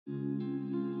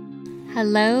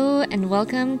Hello and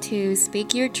welcome to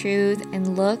Speak Your Truth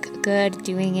and Look Good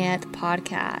Doing It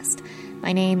podcast.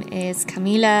 My name is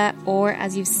Camila, or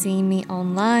as you've seen me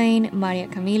online, Maria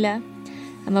Camila.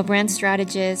 I'm a brand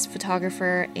strategist,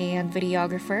 photographer, and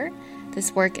videographer.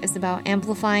 This work is about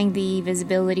amplifying the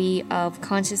visibility of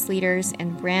conscious leaders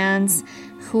and brands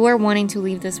who are wanting to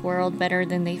leave this world better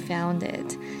than they found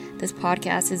it. This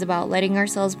podcast is about letting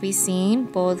ourselves be seen,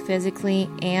 both physically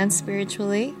and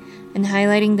spiritually, and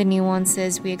highlighting the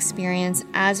nuances we experience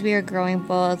as we are growing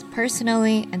both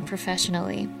personally and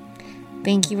professionally.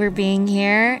 Thank you for being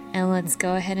here, and let's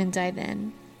go ahead and dive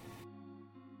in.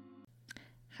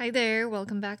 Hi there,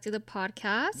 welcome back to the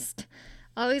podcast.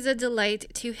 Always a delight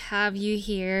to have you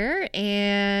here,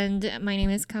 and my name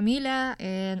is Camila,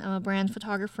 and I'm a brand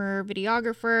photographer,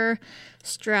 videographer,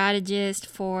 strategist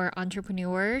for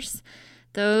entrepreneurs.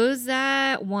 Those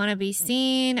that want to be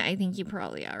seen, I think you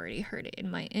probably already heard it in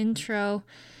my intro.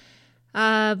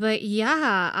 But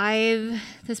yeah,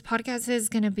 this podcast is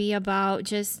going to be about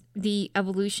just the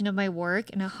evolution of my work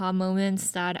and aha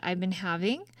moments that I've been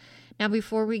having. Now,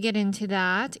 before we get into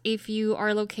that, if you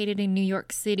are located in New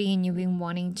York City and you've been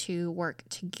wanting to work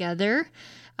together,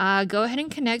 go ahead and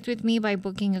connect with me by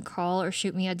booking a call or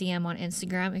shoot me a DM on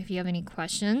Instagram if you have any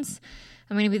questions.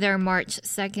 I'm going to be there March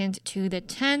 2nd to the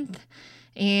 10th,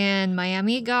 and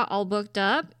Miami got all booked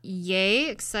up. Yay,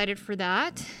 excited for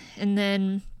that. And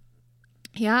then,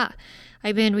 yeah,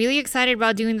 I've been really excited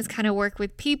about doing this kind of work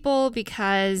with people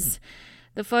because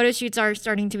the photo shoots are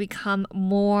starting to become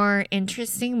more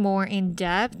interesting, more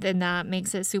in-depth, and that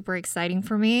makes it super exciting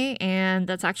for me. And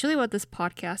that's actually what this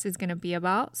podcast is going to be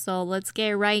about. So let's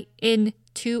get right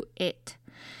into it.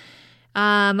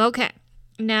 Okay.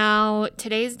 Now,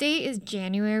 today's date is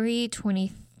January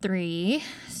 23.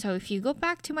 So if you go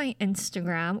back to my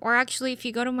Instagram, or actually if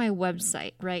you go to my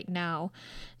website right now,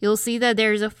 you'll see that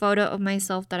there's a photo of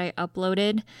myself that I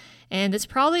uploaded. And this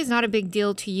probably is not a big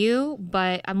deal to you,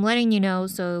 but I'm letting you know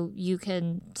so you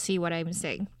can see what I'm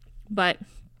saying. But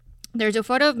there's a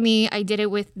photo of me. I did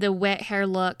it with the wet hair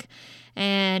look,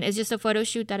 and it's just a photo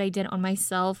shoot that I did on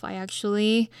myself.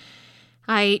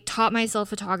 I taught myself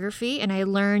photography, and I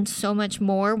learned so much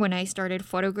more when I started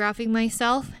photographing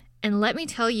myself. And let me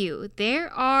tell you,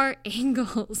 there are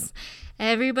angles.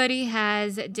 Everybody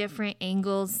has different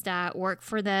angles that work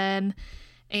for them,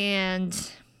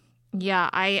 and yeah,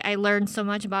 I learned so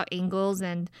much about angles,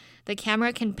 and the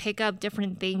camera can pick up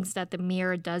different things that the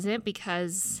mirror doesn't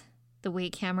because the way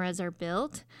cameras are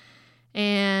built.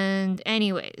 And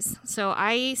anyways, so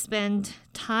I spend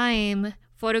time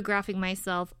photographing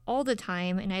myself all the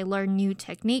time, and I learn new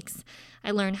techniques.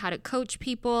 I learn how to coach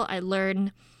people. I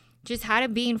learn just how to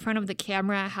be in front of the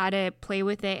camera, how to play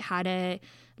with it, how to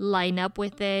line up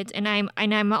with it, and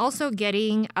I'm also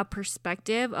getting a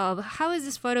perspective of how is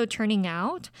this photo turning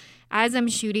out as I'm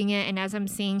shooting it and as I'm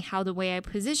seeing how the way I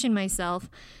position myself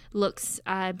looks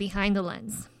behind the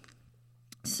lens.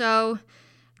 So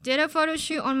did a photo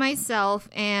shoot on myself,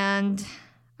 and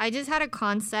I just had a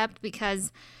concept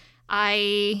because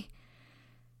lately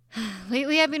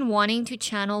I've been wanting to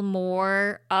channel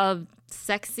more of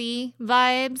sexy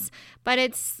vibes, but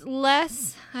it's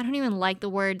less, I don't even like the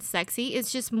word sexy.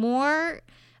 It's just more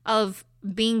of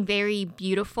being very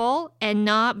beautiful and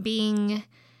not being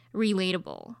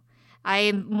relatable.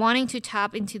 I'm wanting to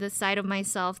tap into the side of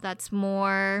myself that's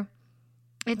more,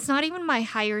 it's not even my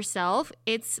higher self.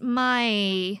 It's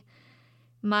my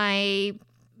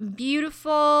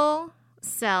beautiful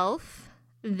self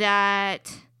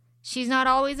that she's not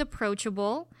always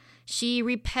approachable. She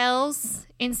repels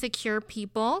insecure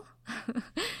people.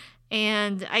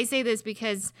 And I say this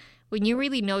because when you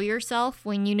really know yourself,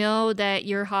 when you know that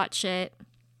you're hot shit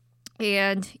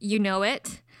and you know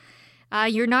it,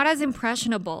 you're not as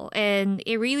impressionable. And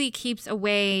it really keeps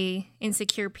away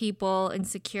insecure people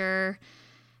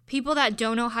that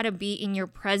don't know how to be in your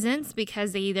presence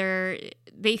because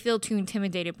they feel too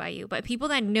intimidated by you. But people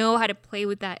that know how to play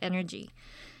with that energy.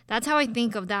 That's how I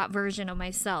think of that version of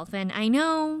myself. And I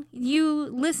know you,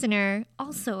 listener,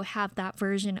 also have that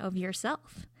version of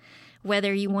yourself,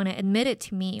 whether you want to admit it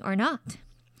to me or not.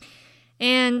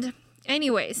 And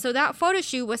anyway, so that photo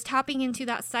shoot was tapping into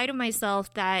that side of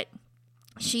myself that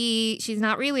she's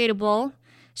not relatable.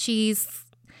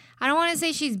 I don't want to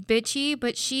say she's bitchy,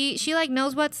 but she like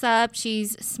knows what's up.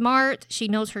 She's smart. She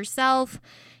knows herself.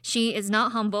 She is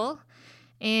not humble.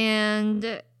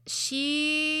 And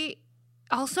she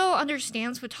also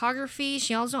understands photography.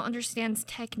 She also understands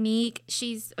technique.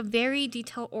 She's very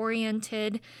detail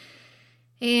oriented,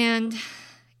 and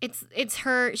it's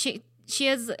her.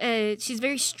 She's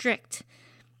very strict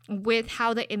with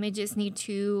how the images need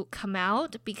to come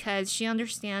out because she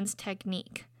understands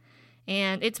technique.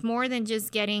 And it's more than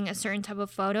just getting a certain type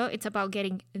of photo. It's about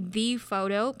getting the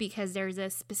photo because there's a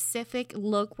specific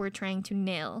look we're trying to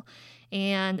nail.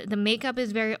 And the makeup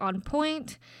is very on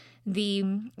point. The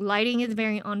lighting is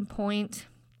very on point.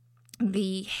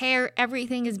 The hair,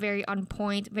 everything is very on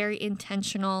point, very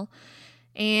intentional.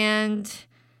 And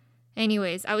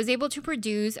anyways, I was able to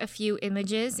produce a few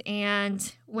images.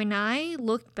 And when I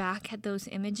looked back at those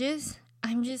images,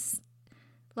 I'm just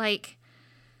like...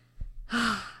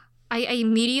 I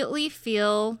immediately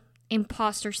feel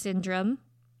imposter syndrome,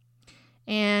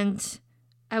 and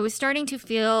I was starting to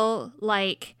feel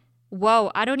like,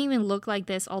 whoa, I don't even look like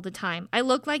this all the time. I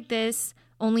look like this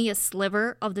only a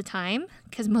sliver of the time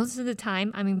because most of the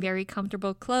time I'm in very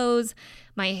comfortable clothes.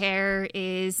 My hair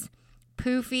is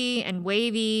poofy and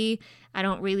wavy. I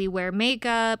don't really wear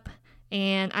makeup.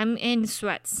 And I'm in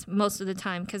sweats most of the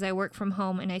time because I work from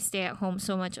home and I stay at home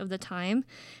so much of the time.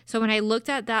 So when I looked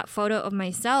at that photo of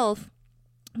myself,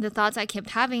 the thoughts I kept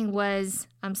having was,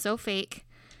 I'm so fake.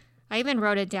 I even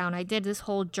wrote it down. I did this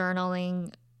whole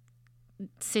journaling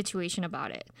situation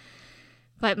about it.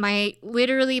 But my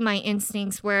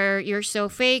instincts were, you're so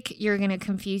fake, you're going to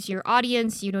confuse your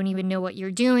audience. You don't even know what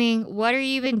you're doing. What are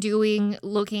you even doing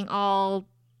looking all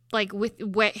like with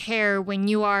wet hair when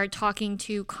you are talking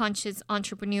to conscious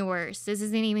entrepreneurs? This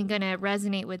isn't even going to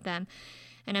resonate with them.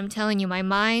 And I'm telling you, my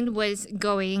mind was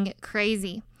going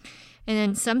crazy. And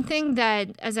then something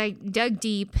that, as I dug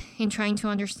deep in trying to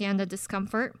understand the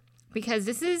discomfort, because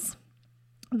this is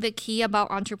the key about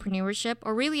entrepreneurship,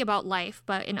 or really about life,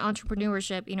 but in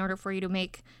entrepreneurship, in order for you to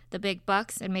make the big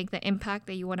bucks and make the impact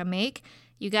that you want to make,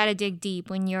 you got to dig deep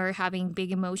when you're having big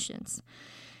emotions.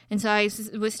 And so I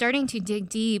was starting to dig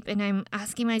deep, and I'm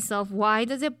asking myself, why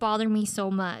does it bother me so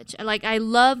much? Like, I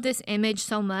love this image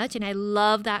so much, and I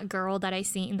love that girl that I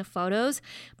see in the photos,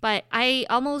 but I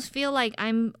almost feel like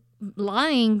I'm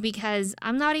lying because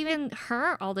I'm not even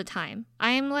her all the time.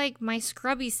 I am like my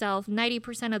scrubby self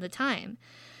 90% of the time.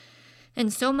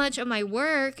 And so much of my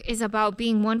work is about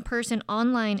being one person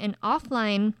online and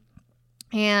offline.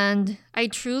 And I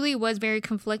truly was very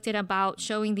conflicted about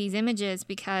showing these images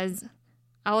because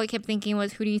all I kept thinking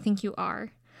was, who do you think you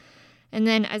are? And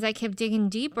then as I kept digging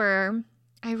deeper,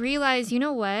 I realized, you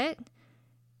know what?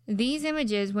 These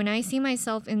images, when I see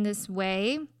myself in this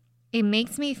way, it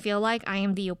makes me feel like I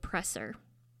am the oppressor.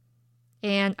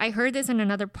 And I heard this in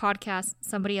another podcast,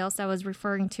 somebody else that was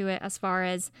referring to it as far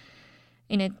as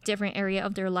in a different area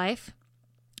of their life.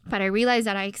 But I realized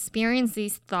that I experienced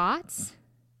these thoughts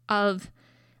of,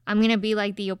 I'm going to be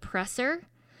like the oppressor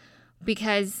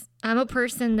because I'm a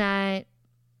person that,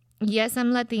 yes,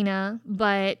 I'm Latina,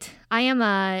 but I am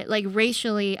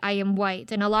racially, I am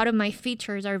white. And a lot of my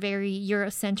features are very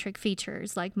Eurocentric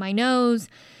features, like my nose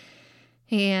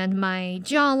and my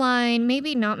jawline,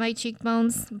 maybe not my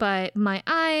cheekbones, but my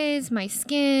eyes, my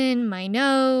skin, my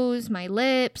nose, my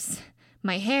lips,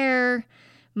 my hair,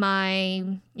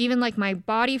 even like my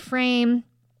body frame.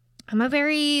 I'm a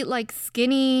very like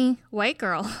skinny white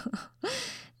girl.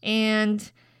 And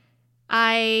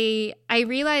I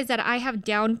realized that I have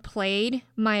downplayed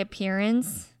my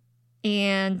appearance,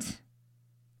 and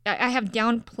I have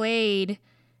downplayed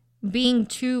being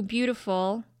too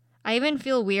beautiful. I even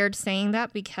feel weird saying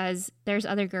that because there's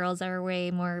other girls that are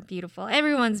way more beautiful.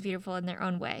 Everyone's beautiful in their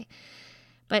own way.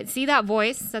 But see that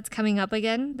voice that's coming up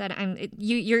again?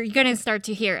 You're going to start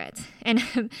to hear it.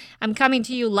 And I'm coming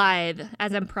to you live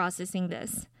as I'm processing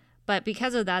this. But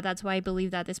because of that, that's why I believe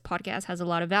that this podcast has a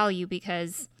lot of value,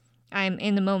 because I'm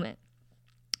in the moment.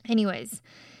 Anyways,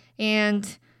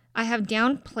 and I have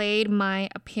downplayed my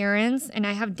appearance, and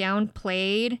I have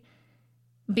downplayed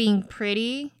being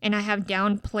pretty, and I have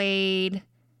downplayed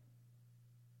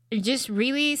just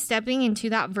really stepping into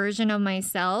that version of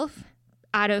myself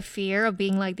out of fear of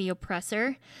being like the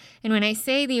oppressor. And when I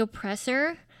say the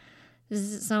oppressor,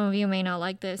 some of you may not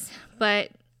like this,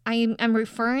 but I'm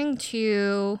referring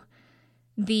to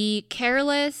the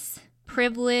careless,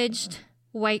 privileged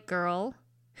white girl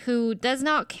who does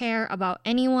not care about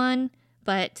anyone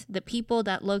but the people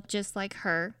that look just like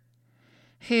her,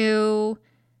 who,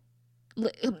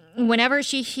 whenever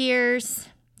she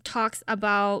talks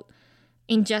about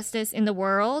injustice in the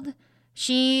world,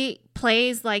 she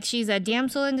plays like she's a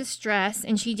damsel in distress,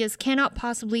 and she just cannot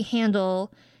possibly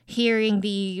handle hearing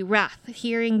the wrath,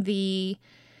 hearing the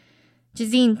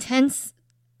intensity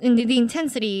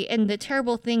and the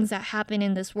terrible things that happen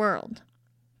in this world.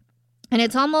 And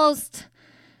it's almost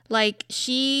like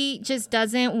she just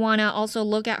doesn't want to also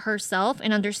look at herself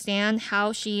and understand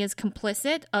how she is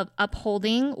complicit of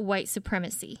upholding white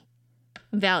supremacy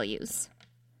values.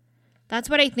 That's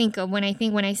what I think of when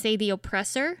I say the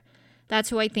oppressor. That's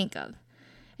who I think of.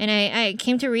 And I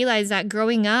came to realize that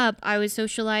growing up, I was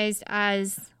socialized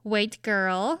as white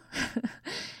girl.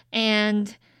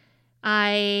 And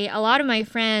a lot of my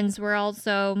friends were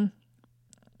also,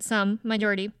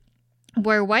 majority,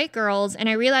 were white girls. And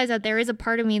I realized that there is a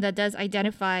part of me that does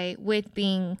identify with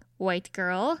being white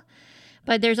girl.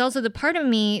 But there's also the part of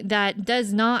me that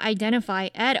does not identify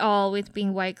at all with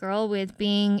being white girl, with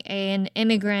being an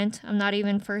immigrant. I'm not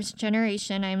even first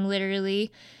generation. I'm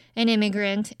literally an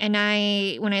immigrant. And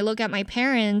when I look at my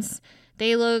parents,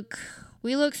 we look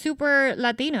super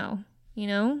Latino, you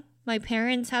know? My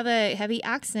parents have a heavy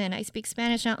accent. I speak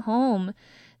Spanish at home.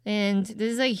 And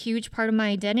this is a huge part of my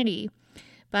identity.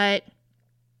 But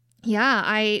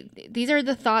yeah, these are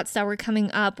the thoughts that were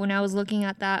coming up when I was looking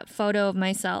at that photo of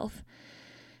myself.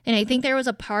 And I think there was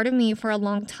a part of me for a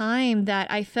long time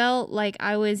that I felt like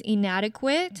I was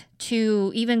inadequate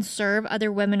to even serve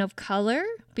other women of color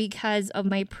because of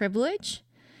my privilege.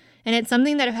 And it's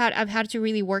something that I've had to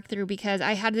really work through, because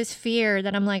I had this fear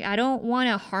that I'm like, I don't want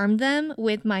to harm them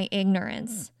with my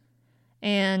ignorance.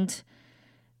 And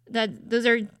those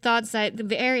are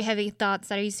very heavy thoughts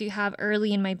that I used to have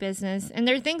early in my business. And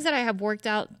they're things that I have worked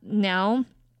out now,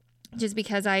 just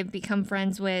because I've become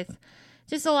friends with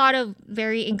just a lot of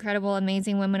very incredible,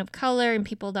 amazing women of color and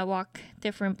people that walk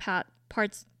different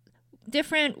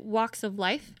different walks of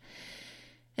life.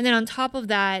 And then on top of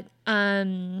that,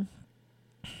 I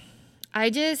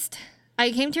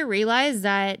came to realize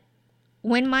that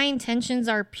when my intentions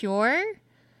are pure,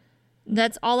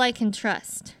 that's all I can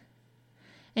trust.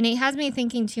 And it has me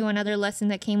thinking too, another lesson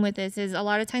that came with this is a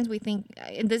lot of times we think,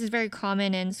 and this is very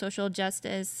common in social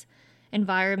justice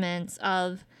environments,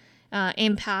 of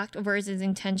impact versus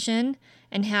intention,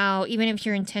 and how even if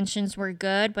your intentions were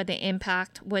good but the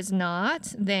impact was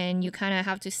not, then you kind of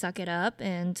have to suck it up,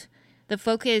 and the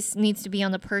focus needs to be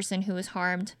on the person who was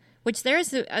harmed, which there is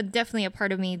definitely a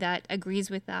part of me that agrees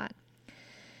with that.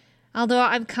 Although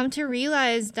I've come to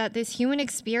realize that this human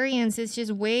experience is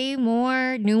just way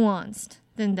more nuanced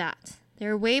than that.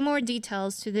 There are way more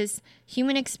details to this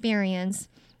human experience,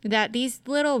 that these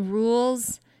little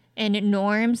rules and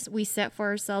norms we set for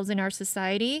ourselves in our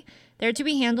society, they're to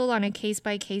be handled on a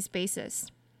case-by-case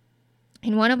basis.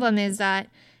 And one of them is that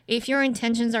if your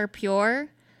intentions are pure,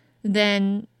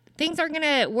 then things are going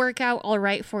to work out all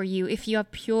right for you if you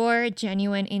have pure,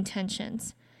 genuine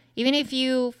intentions. Even if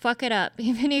you fuck it up,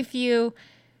 even if you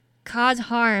cause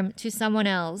harm to someone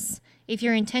else, if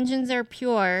your intentions are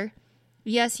pure,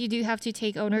 yes, you do have to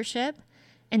take ownership.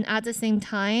 And at the same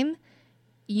time,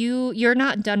 you're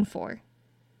not done for.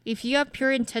 If you have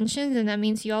pure intentions, then that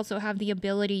means you also have the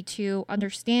ability to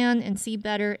understand and see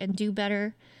better and do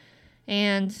better.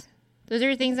 And those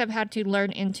are things I've had to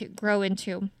grow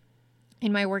into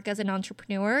in my work as an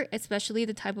entrepreneur, especially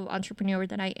the type of entrepreneur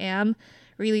that I am,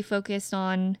 really focused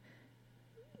on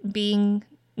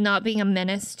not being a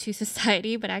menace to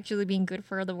society, but actually being good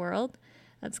for the world.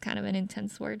 That's kind of an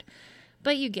intense word,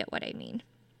 but you get what I mean.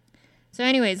 So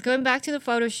anyways, going back to the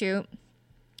photo shoot,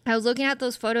 I was looking at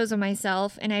those photos of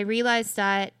myself, and I realized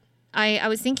that I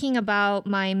was thinking about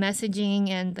my messaging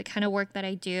and the kind of work that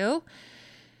I do.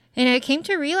 And I came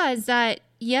to realize that,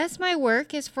 yes, my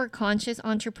work is for conscious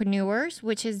entrepreneurs,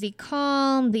 which is the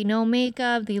calm, the no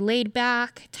makeup, the laid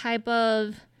back type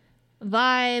of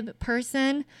vibe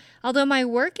person. Although my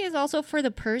work is also for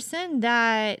the person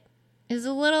that is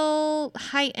a little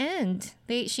high end.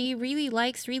 She really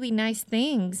likes really nice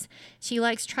things. She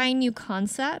likes trying new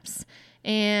concepts.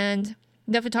 And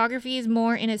the photography is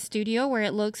more in a studio where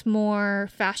it looks more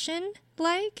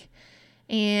fashion-like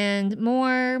and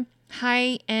more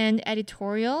high-end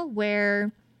editorial,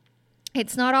 where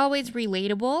it's not always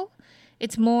relatable.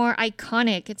 It's more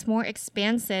iconic. It's more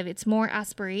expansive. It's more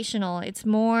aspirational. It's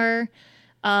more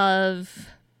of,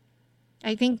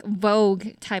 I think,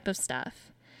 Vogue type of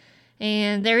stuff.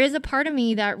 And there is a part of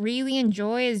me that really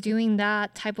enjoys doing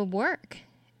that type of work.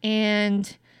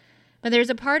 But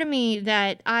there's a part of me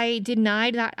that I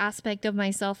denied that aspect of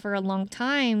myself for a long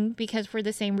time, because for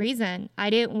the same reason.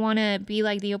 I didn't want to be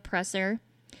like the oppressor.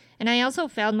 And I also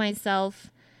found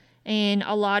myself in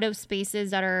a lot of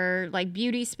spaces that are like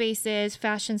beauty spaces,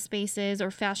 fashion spaces, or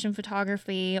fashion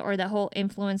photography, or the whole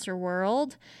influencer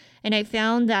world. And I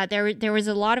found that there was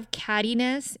a lot of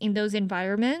cattiness in those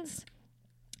environments.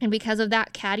 And because of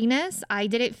that cattiness, I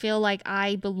didn't feel like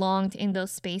I belonged in those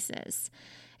spaces.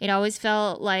 It always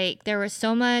felt like there was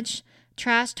so much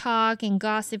trash talk and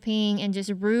gossiping and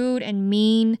just rude and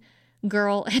mean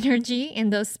girl energy in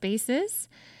those spaces.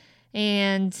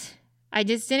 And I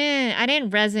didn't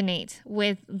resonate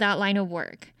with that line of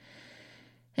work.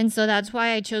 And so that's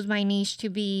why I chose my niche to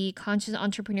be conscious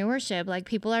entrepreneurship. Like,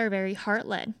 people are very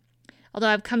heart-led. Although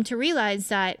I've come to realize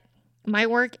that my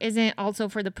work isn't also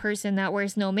for the person that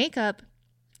wears no makeup.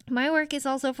 My work is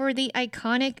also for the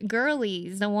iconic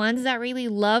girlies, the ones that really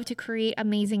love to create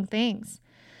amazing things.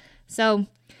 So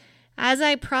as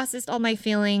I processed all my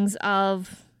feelings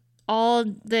of all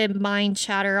the mind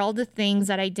chatter, all the things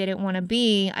that I didn't want to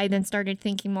be, I then started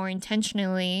thinking more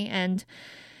intentionally. And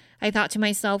I thought to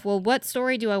myself, well, what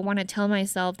story do I want to tell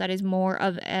myself that is more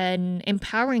of an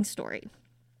empowering story?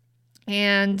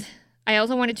 And I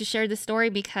also wanted to share this story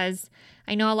because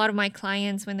I know a lot of my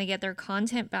clients, when they get their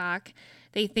content back,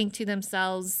 they think to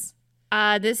themselves,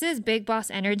 this is big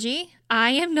boss energy. I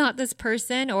am not this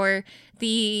person, or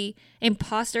the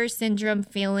imposter syndrome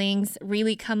feelings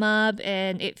really come up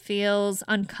and it feels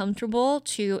uncomfortable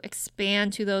to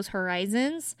expand to those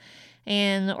horizons.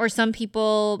 Or some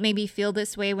people maybe feel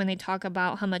this way when they talk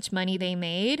about how much money they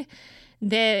made.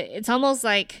 It's almost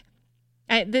like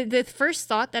the first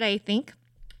thought that I think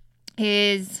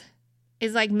is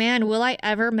like, man, will I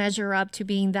ever measure up to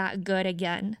being that good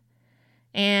again?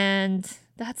 And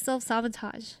that's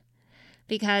self-sabotage,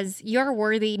 because you're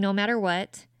worthy no matter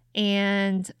what.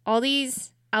 And all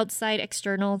these outside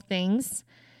external things,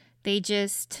 they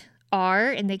just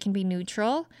are, and they can be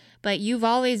neutral, but you've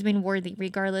always been worthy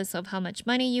regardless of how much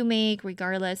money you make,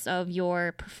 regardless of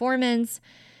your performance,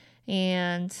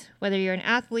 and whether you're an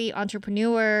athlete,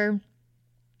 entrepreneur,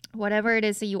 whatever it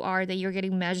is that you are, that you're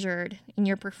getting measured in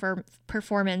your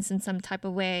performance in some type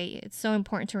of way. It's so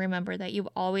important to remember that you've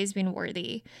always been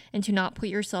worthy and to not put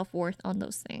your self-worth on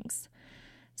those things.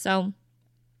 So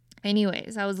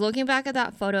anyways, I was looking back at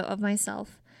that photo of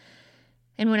myself,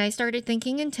 and when I started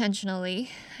thinking intentionally,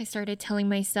 I started telling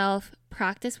myself,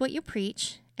 practice what you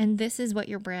preach, and this is what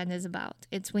your brand is about.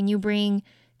 It's when you bring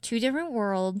two different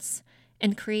worlds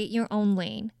and create your own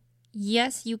lane.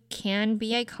 Yes, you can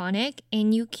be iconic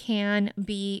and you can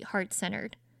be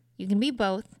heart-centered. You can be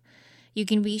both. You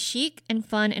can be chic and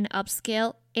fun and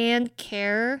upscale and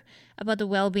care about the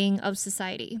well-being of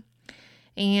society.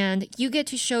 And you get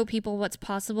to show people what's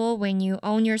possible when you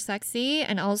own your sexy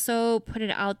and also put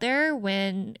it out there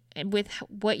with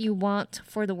what you want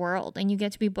for the world. And you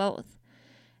get to be both.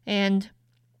 And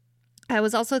I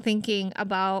was also thinking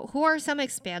about, who are some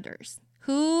expanders?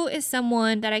 Who is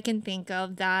someone that I can think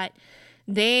of that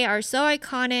they are so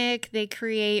iconic, they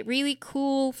create really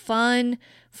cool, fun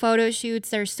photo shoots,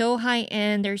 they're so high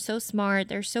end, they're so smart,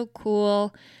 they're so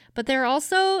cool, but they're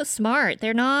also smart.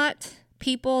 They're not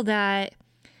people that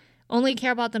only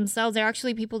care about themselves. They're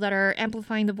actually people that are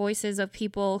amplifying the voices of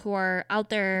people who are out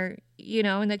there,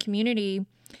 in the community,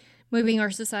 moving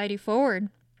our society forward.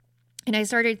 And I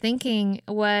started thinking,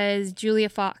 was Julia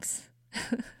Fox.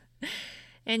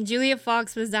 And Julia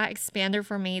Fox was that expander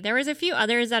for me. There was a few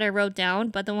others that I wrote down,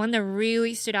 but the one that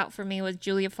really stood out for me was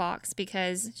Julia Fox,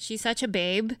 because she's such a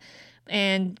babe,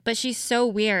 but she's so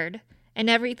weird. And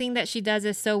everything that she does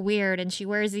is so weird. And she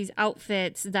wears these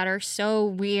outfits that are so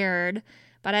weird.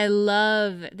 But I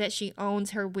love that she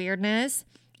owns her weirdness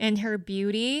and her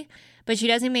beauty, but she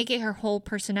doesn't make it her whole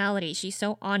personality. She's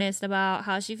so honest about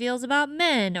how she feels about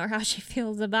men, or how she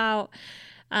feels about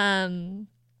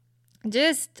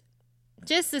just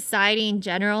society in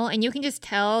general. And you can just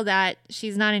tell that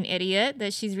she's not an idiot,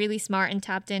 that she's really smart and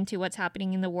tapped into what's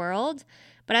happening in the world.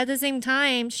 But at the same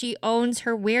time, she owns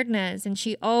her weirdness, and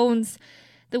she owns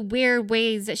the weird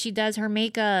ways that she does her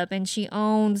makeup, and she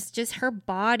owns just her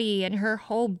body and her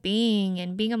whole being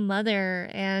and being a mother.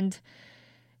 And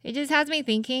it just has me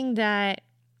thinking that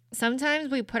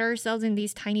sometimes we put ourselves in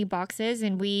these tiny boxes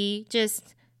and we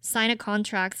just sign a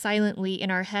contract silently in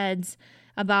our heads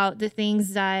about the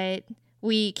things that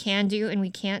we can do and we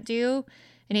can't do.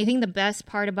 And I think the best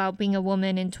part about being a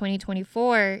woman in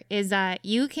 2024 is that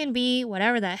you can be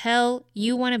whatever the hell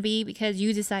you want to be because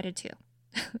you decided to.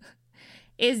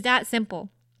 It's that simple.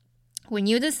 When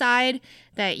you decide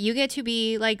that you get to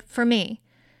be, like for me,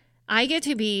 I get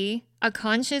to be a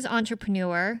conscious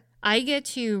entrepreneur. I get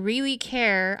to really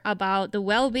care about the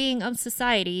well-being of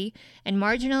society and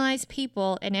marginalized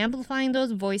people and amplifying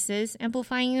those voices,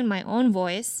 amplifying in my own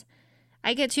voice.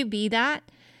 I get to be that.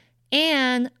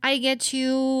 And I get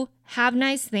to have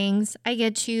nice things. I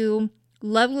get to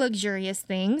love luxurious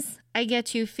things. I get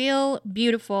to feel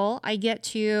beautiful. I get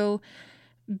to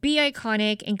be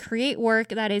iconic and create work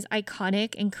that is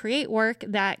iconic and create work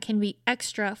that can be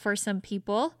extra for some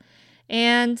people.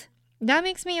 And that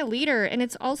makes me a leader. And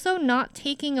it's also not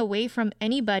taking away from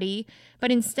anybody,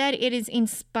 but instead it is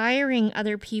inspiring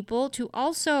other people to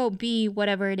also be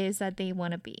whatever it is that they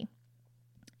want to be.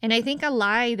 And I think a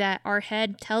lie that our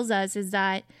head tells us is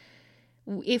that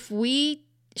if we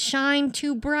shine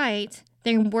too bright,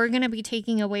 then we're going to be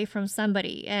taking away from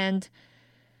somebody. And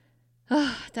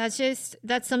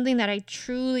that's something that I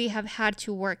truly have had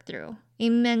to work through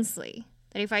immensely.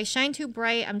 That if I shine too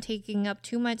bright, I'm taking up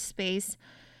too much space.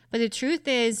 But the truth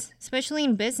is, especially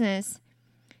in business,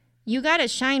 you got to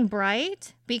shine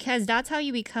bright because that's how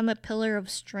you become a pillar of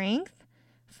strength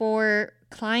for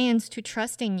clients to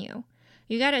trust in you.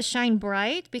 You got to shine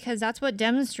bright because that's what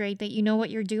demonstrates that you know what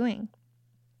you're doing.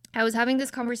 I was having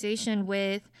this conversation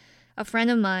with a friend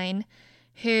of mine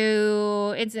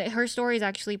who, her story is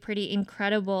actually pretty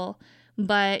incredible,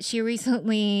 but she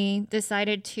recently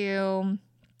decided to,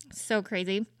 so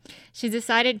crazy, she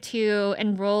decided to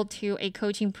enroll to a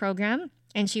coaching program,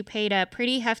 and she paid a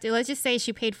pretty hefty, let's just say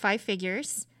she paid 5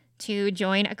 figures to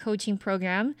join a coaching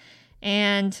program.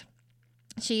 And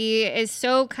she is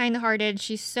so kind-hearted.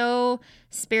 She's so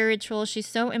spiritual. She's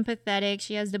so empathetic.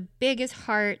 She has the biggest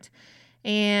heart.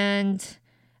 And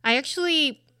I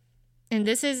actually, and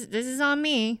this is on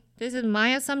me. This is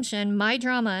my assumption, my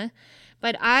drama.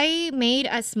 But I made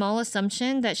a small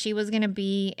assumption that she was going to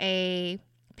be a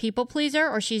people pleaser,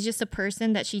 or she's just a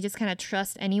person that she just kind of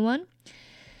trusts anyone.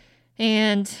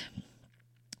 And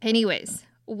anyways,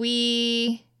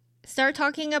 we start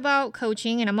talking about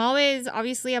coaching, and I'm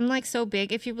like so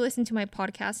big. If you've listened to my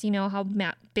podcast, you know how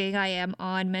big I am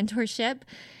on mentorship.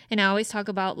 And I always talk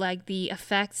about like the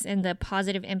effects and the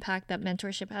positive impact that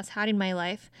mentorship has had in my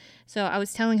life. So I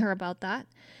was telling her about that.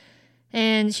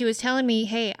 And she was telling me,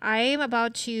 hey, I am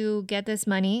about to get this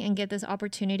money and get this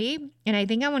opportunity, and I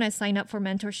think I want to sign up for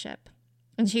mentorship.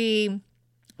 And she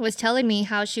was telling me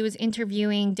how she was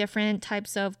interviewing different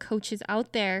types of coaches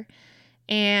out there.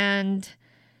 And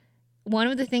one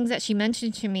of the things that she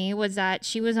mentioned to me was that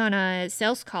she was on a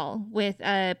sales call with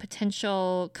a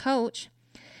potential coach.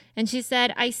 And she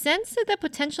said, I sensed that the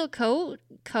potential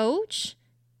coach,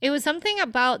 it was something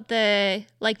about the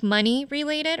like money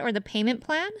related or the payment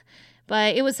plan.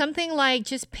 But it was something like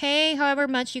just pay however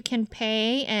much you can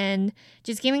pay, and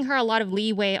just giving her a lot of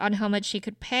leeway on how much she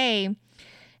could pay.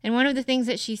 And one of the things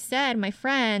that she said, my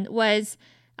friend, was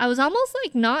I was almost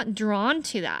like not drawn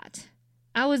to that.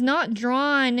 I was not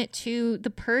drawn to the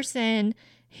person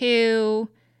who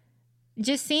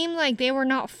just seemed like they were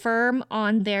not firm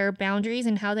on their boundaries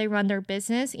and how they run their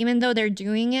business, even though they're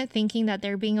doing it thinking that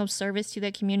they're being of service to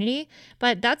the community.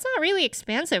 But that's not really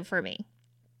expansive for me.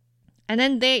 And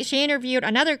then she interviewed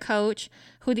another coach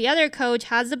who the other coach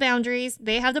has the boundaries.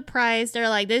 They have the price. They're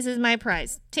like, this is my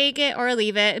price. Take it or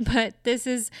leave it. But this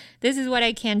is what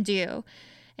I can do.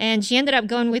 And she ended up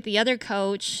going with the other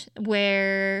coach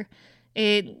where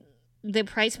the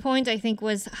price point I think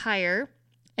was higher.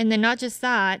 And then not just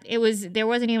that, there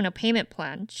wasn't even a payment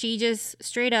plan. She just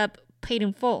straight up paid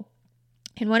in full.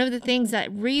 And one of the things that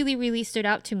really, really stood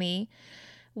out to me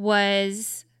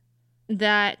was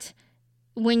that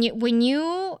when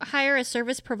you hire a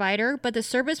service provider, but the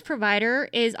service provider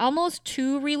is almost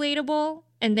too relatable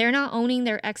and they're not owning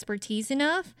their expertise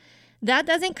enough, that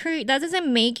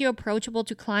doesn't make you approachable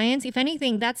to clients. If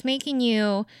anything, that's making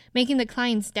the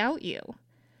clients doubt you.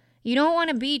 You don't want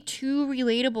to be too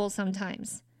relatable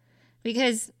sometimes,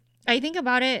 because I think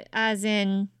about it as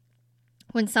in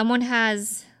when someone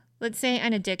has, let's say,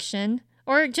 an addiction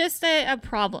or just a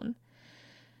problem.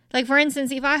 Like, for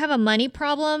instance, if I have a money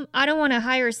problem, I don't want to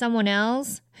hire someone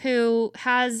else who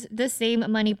has the same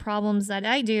money problems that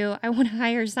I do. I want to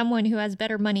hire someone who has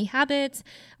better money habits,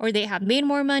 or they have made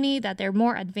more money, that they're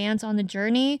more advanced on the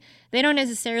journey. They don't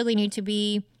necessarily need to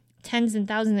be tens and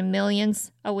thousands and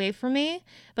millions away from me,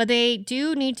 but they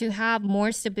do need to have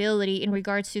more stability in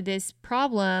regards to this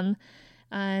problem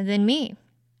than me.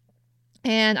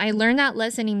 And I learned that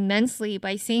lesson immensely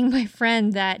by seeing my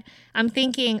friend that I'm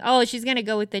thinking, oh, she's going to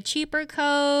go with the cheaper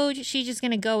coach. She's just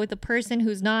going to go with the person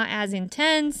who's not as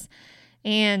intense.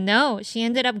 And no, she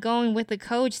ended up going with the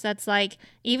coach that's like,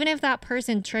 even if that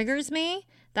person triggers me,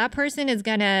 that person is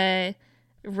going to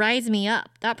rise me up.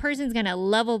 That person's going to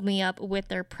level me up with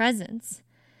their presence.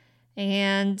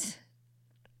 And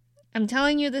I'm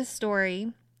telling you this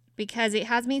story because it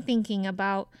has me thinking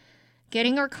about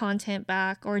getting our content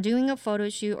back, or doing a photo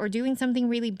shoot, or doing something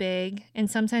really big, and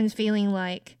sometimes feeling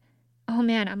like, oh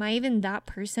man, am I even that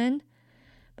person?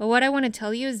 But what I want to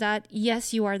tell you is that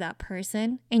yes, you are that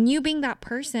person, and you being that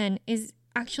person is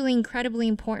actually incredibly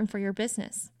important for your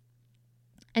business.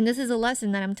 And this is a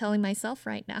lesson that I'm telling myself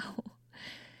right now,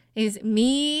 is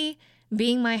me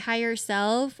being my higher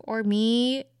self, or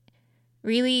me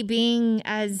really being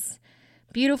as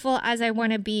beautiful as I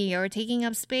want to be, or taking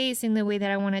up space in the way that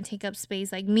I want to take up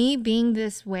space. Like, me being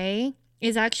this way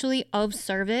is actually of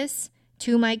service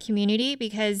to my community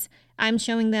because I'm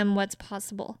showing them what's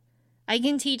possible. I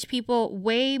can teach people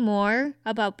way more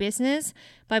about business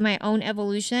by my own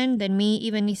evolution than me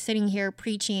even sitting here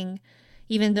preaching,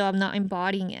 even though I'm not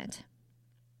embodying it.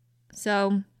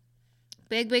 So,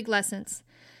 big lessons.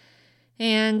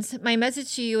 And my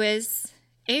message to you is,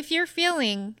 if you're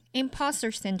feeling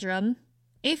imposter syndrome,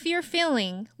 if you're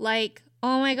feeling like,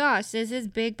 oh my gosh, this is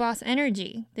big boss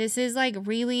energy, this is like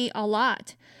really a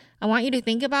lot, I want you to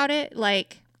think about it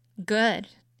like, good.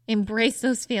 Embrace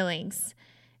those feelings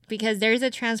because there's a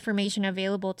transformation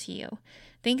available to you.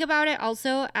 Think about it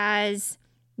also as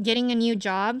getting a new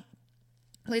job.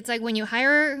 It's like when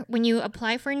you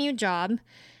apply for a new job,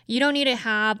 you don't need to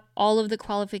have all of the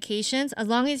qualifications. As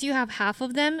long as you have half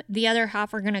of them, the other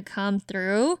half are going to come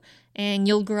through and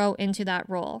you'll grow into that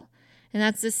role. And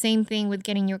that's the same thing with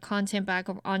getting your content back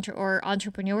or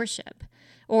entrepreneurship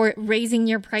or raising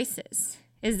your prices.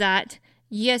 Is that,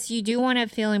 yes, you do want to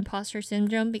feel imposter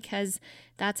syndrome because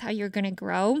that's how you're going to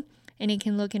grow. And it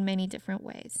can look in many different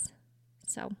ways.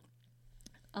 So,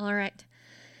 all right.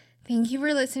 Thank you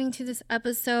for listening to this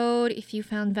episode. If you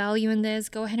found value in this,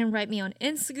 go ahead and write me on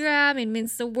Instagram. It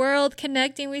means the world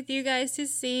connecting with you guys to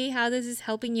see how this is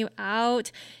helping you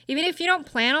out. Even if you don't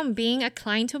plan on being a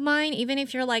client of mine, even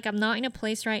if you're like, I'm not in a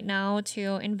place right now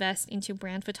to invest into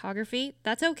brand photography,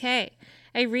 that's okay.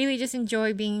 I really just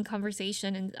enjoy being in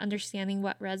conversation and understanding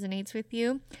what resonates with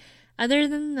you. Other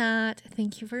than that,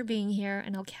 thank you for being here,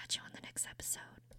 and I'll catch you on the next episode.